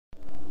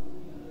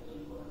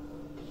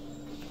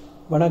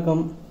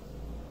வணக்கம்.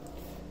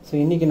 ஸோ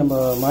இன்றைக்கி நம்ம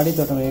மாடி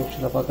தோட்டம்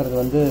நிகழ்ச்சியில் பார்க்குறது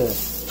வந்து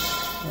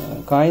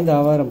காய்ந்த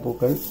ஆவாரம்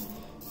பூக்கள்.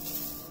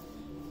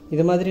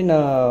 இது மாதிரி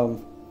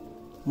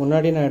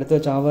முன்னாடி நான் எடுத்து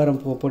வச்ச ஆவாரம்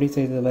பூ பொடி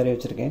செய்தது மாதிரி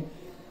வச்சுருக்கேன்.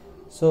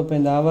 ஸோ இப்போ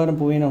இந்த ஆவாரம்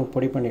பூவையும் நம்ம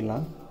பொடி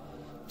பண்ணிடலாம்.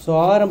 ஸோ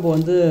ஆவாரம் பூ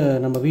வந்து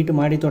நம்ம வீட்டு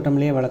மாடி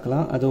தோட்டம்லேயே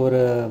வளர்க்கலாம். அது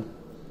ஒரு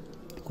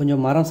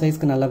கொஞ்சம் மரம்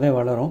சைஸ்க்கு நல்லாவே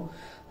வளரும்.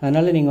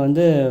 அதனால் நீங்கள்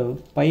வந்து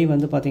பை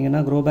வந்து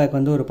பார்த்திங்கன்னா க்ரோ பேக்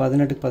வந்து ஒரு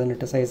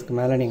 18x18 சைஸ்க்கு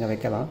மேலே நீங்கள்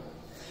வைக்கலாம்.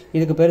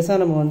 இதுக்கு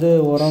பெருசாக நம்ம வந்து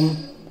உரம்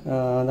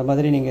அந்த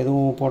மாதிரி நீங்கள்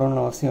எதுவும்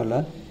போடணும்னு அவசியம் இல்லை.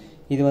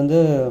 இது வந்து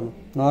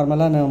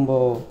நார்மலாக நம்ம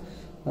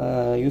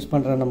யூஸ்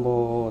பண்ணுற நம்ம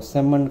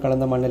செம்மண்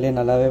கலந்த மண்ணிலே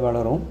நல்லாவே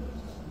வளரும்.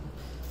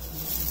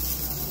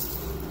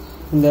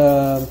 இந்த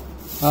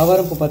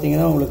ஆவாரம்பூ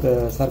பார்த்திங்கன்னா உங்களுக்கு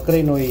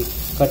சர்க்கரை நோய்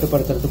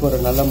கட்டுப்படுத்துறதுக்கு ஒரு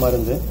நல்ல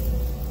மருந்து.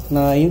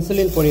 நான்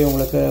இன்சுலின் பொடி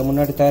உங்களுக்கு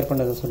முன்னாடி தயார்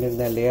பண்ணதை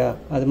சொல்லியிருந்தேன் இல்லையா,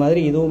 அது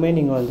மாதிரி இதுவுமே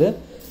நீங்கள் வந்து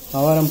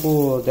ஆவாரம்பூ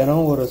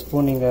தினம் ஒரு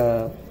ஸ்பூன்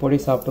நீங்கள் பொடி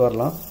சாப்பிட்டு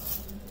வரலாம்.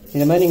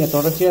 இந்த மாதிரி நீங்கள்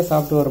தொடர்ச்சியாக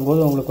சாப்பிட்டு வரும்போது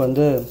உங்களுக்கு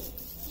வந்து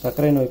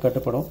சர்க்கரை நோய்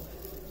கட்டுப்படும்.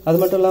 அது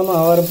மட்டும் இல்லாமல்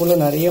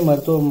ஆவாரம்பூவில் நிறைய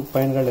மருத்துவ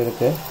பயன்கள்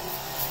இருக்குது.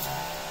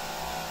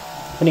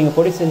 இப்போ நீங்கள்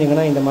பொடி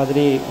செஞ்சிங்கன்னா இந்த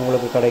மாதிரி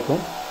உங்களுக்கு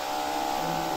கிடைக்கும்.